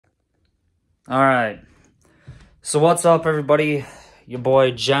Alright, so what's up everybody? Your boy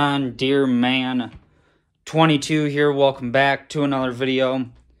John Deere Man 22 here. Welcome back to another video.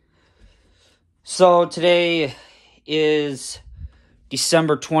 So today is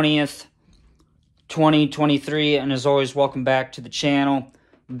December 20th, 2023, and as always, welcome back to the channel.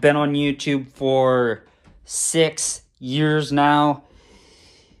 Been on YouTube for 6 years now.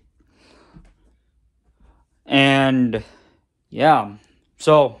 And yeah,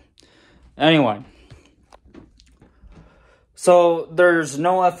 anyway, so there's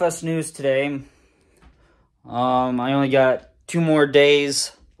no FS news today. I only got 2 more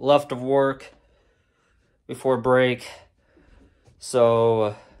days left of work before break.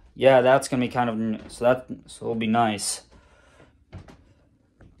 So yeah, that's gonna be kind of so it'll be nice.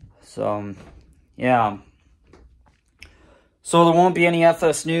 So yeah. So there won't be any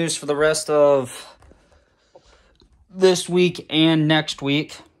FS news for the rest of this week and next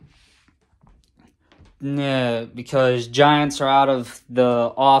week. Yeah, because Giants are out of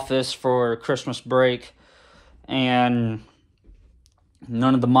the office for Christmas break, and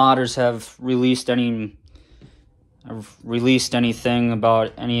none of the modders have released anything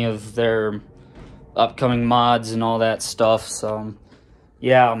about any of their upcoming mods and all that stuff. So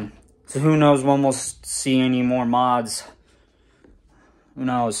yeah, so who knows when we'll see any more mods? Who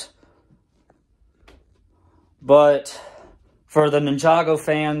knows? But for the Ninjago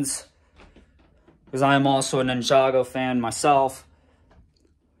fans, because I am also a Ninjago fan myself,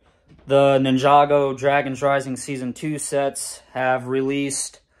 the Ninjago Dragons Rising Season 2 sets have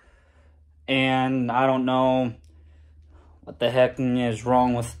released, and I don't know what the heck is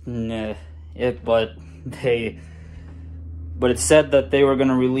wrong with it, but it said that they were going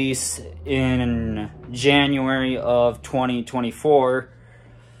to release in January of 2024,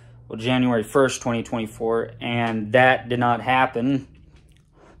 well, January 1st, 2024, and that did not happen.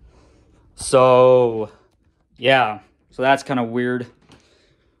 So, yeah, so that's kind of weird.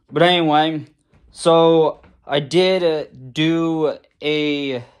 But anyway, so I did do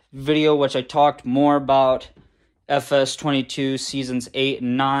a video which I talked more about FS22 Seasons 8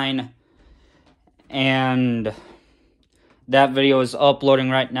 and 9. And that video is uploading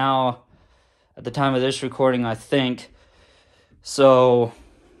right now at the time of this recording, I think. So,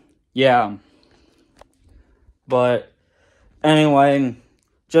 yeah. But anyway,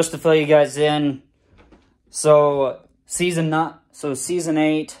 just to fill you guys in, so Season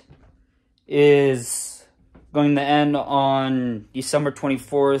 8 is going to end on December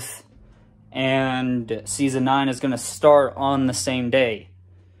 24th, and Season 9 is going to start on the same day.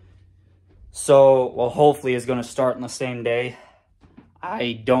 So, well, hopefully it's going to start on the same day.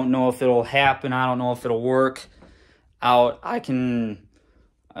 I don't know if it'll happen. I don't know if it'll work out. I'll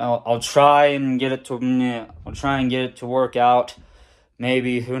try and get it to work out.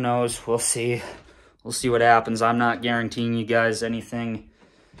 Maybe, who knows? We'll see. We'll see what happens. I'm not guaranteeing you guys anything.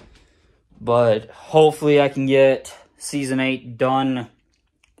 But hopefully I can get Season 8 done.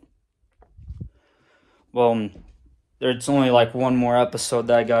 Well, there's only like one more episode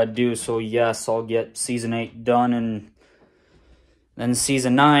that I gotta do. So yes, I'll get Season 8 done. And then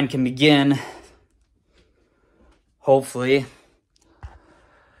Season 9 can begin. Hopefully.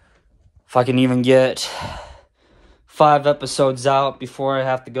 If I can even get 5 episodes out before I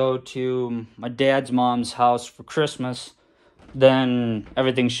have to go to my dad's mom's house for Christmas, then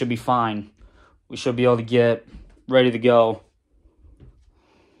everything should be fine. We should be able to get ready to go.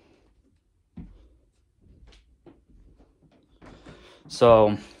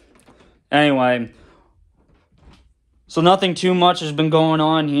 So, anyway, so nothing too much has been going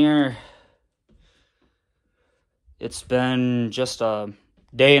on here. It's been just a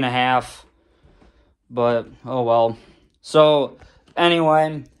day and a half, but oh well. So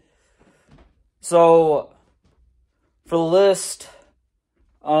anyway, so for the list,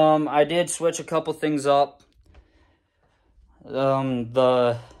 I did switch a couple things up.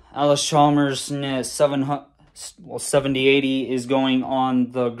 The Allis Chalmers 7080 is going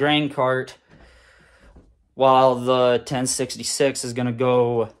on the grain cart, while the 1066 is going to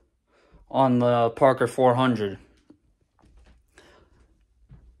go on the Parker 400.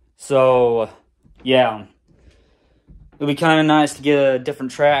 So, yeah, it'll be kind of nice to get a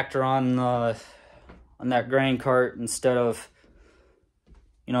different tractor on that grain cart instead of,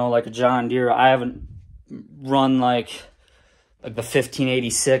 you know, like a John Deere. I haven't run like the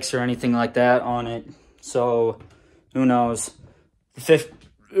 1586 or anything like that on it, so who knows? The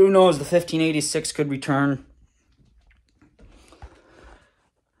 1586 could return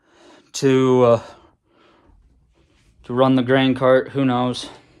to run the grain cart. Who knows?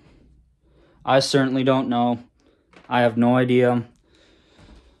 I certainly don't know. I have no idea.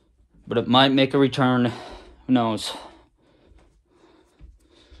 but it might make a return. Who knows?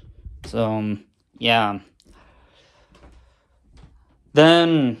 So, yeah.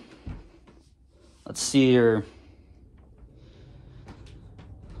 Then, let's see here.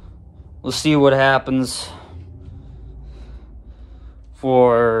 We'll see what happens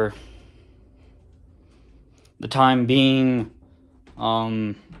for the time being.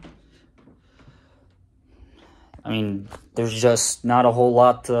 I mean, there's just not a whole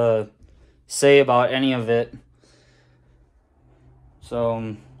lot to say about any of it.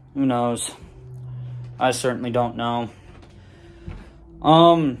 So, who knows? I certainly don't know.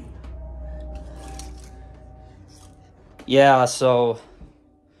 Yeah, so...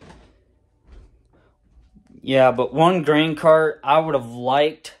 Yeah, but one grain cart I would have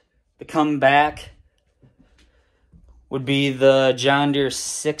liked to come back would be the John Deere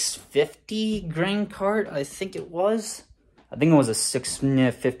 650 grain cart, I think it was. I think it was a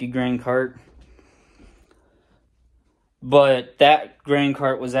 650 grain cart. But that grain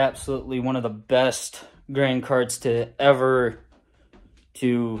cart was absolutely one of the best grain carts to ever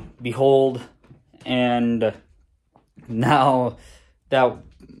to behold. And now that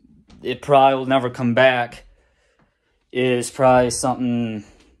it probably will never come back is probably something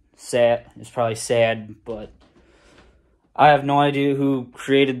sad. It's probably sad, but I have no idea who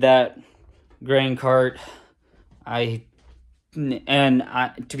created that grain cart. To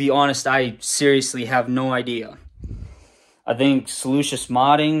be honest, I seriously have no idea. I think Solucious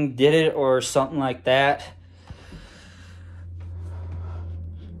Modding did it or something like that.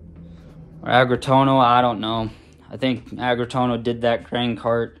 Or Agritono, I don't know. I think Agritono did that grain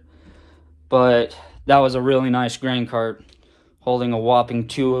cart. But that was a really nice grain cart, holding a whopping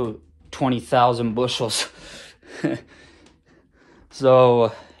 20,000 bushels.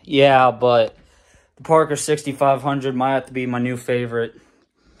 So, yeah, but the Parker 6500 might have to be my new favorite.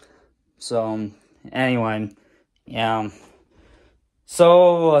 So, anyway, yeah.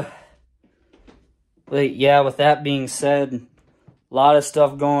 So, but yeah, with that being said, a lot of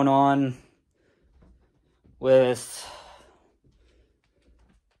stuff going on with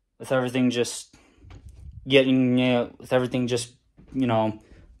everything just getting, with everything just,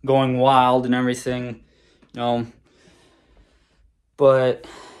 going wild and everything, But,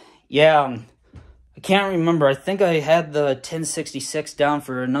 yeah, I can't remember. I think I had the 1066 down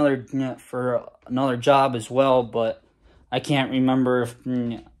for another job as well, but I can't remember.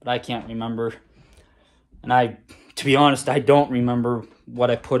 And to be honest, I don't remember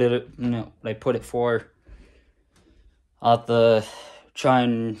what I put it for. I'll have to try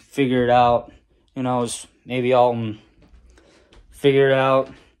and figure it out. Who knows? Maybe I'll figure it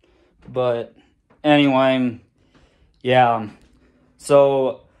out. But anyway, yeah.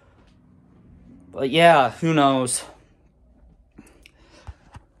 So, but yeah, who knows?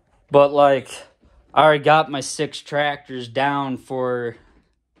 But like, I already got my 6 tractors down for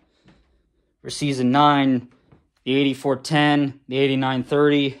season 9. The 8410, the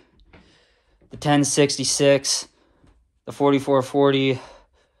 8930, the 1066, the 4440,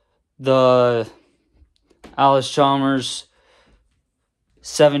 the Alice Chalmers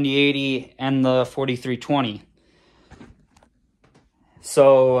 7080, and the 4320.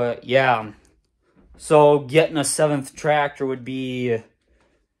 So, yeah. So, getting a 7th tractor would be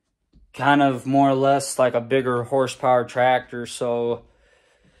kind of more or less like a bigger horsepower tractor. So,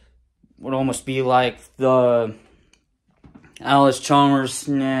 would almost be like the Alice Chalmers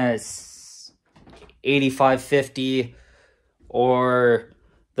 8550 or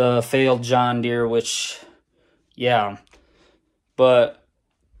the failed John Deere, which, yeah. But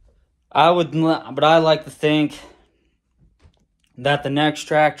I like to think that the next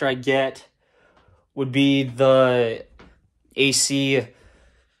tractor I get would be the AC,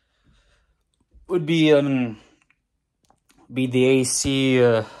 the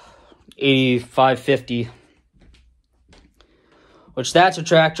AC 8550, which that's a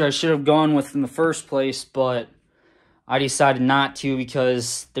tractor I should have gone with in the first place, but I decided not to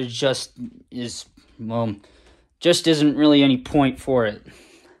because there just isn't really any point for it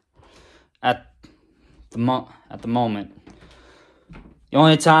at the moment. The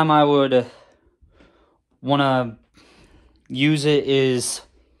only time I would want to use it is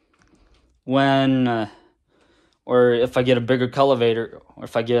when, or if I get a bigger cultivator, or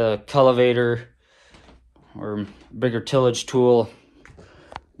if I get a cultivator or bigger tillage tool,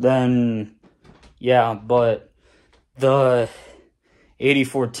 then yeah, but the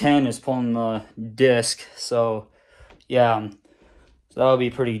 8410 is pulling the disc, so yeah, so that would be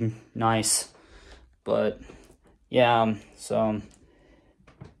pretty nice. But yeah, so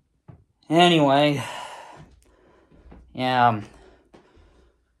anyway, yeah,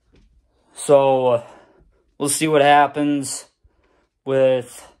 So we'll see what happens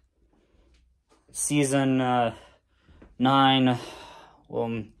with season 9.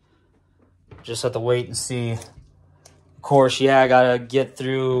 We'll just have to wait and see. Of course, yeah, I gotta get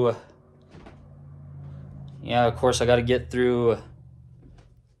through. Yeah, of course, I gotta get through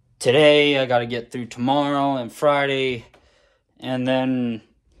today. I gotta get through tomorrow and Friday, and then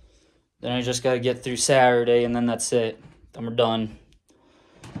I just gotta get through Saturday, and then that's it. Then we're done.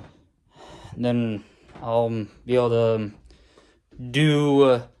 And then I'll be able to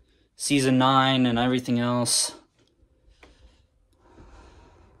do season 9 and everything else.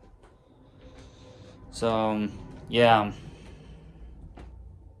 So, yeah.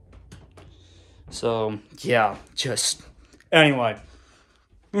 So, yeah, just, anyway,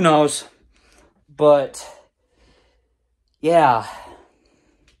 who knows, but, yeah,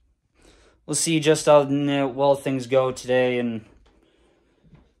 we'll see just how well things go today, and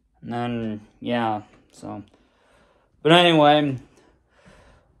then, yeah, so, but anyway,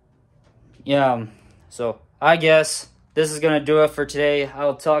 yeah, so, I guess this is going to do it for today.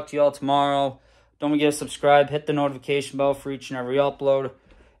 I'll talk to you all tomorrow. Don't forget to subscribe, hit the notification bell for each and every upload,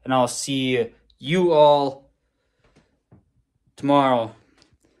 and I'll see you all tomorrow.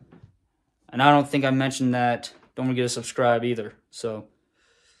 And I don't think I mentioned that. Don't forget to subscribe either. So,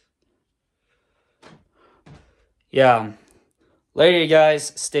 yeah. Later, you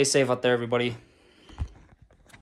guys. Stay safe out there, everybody.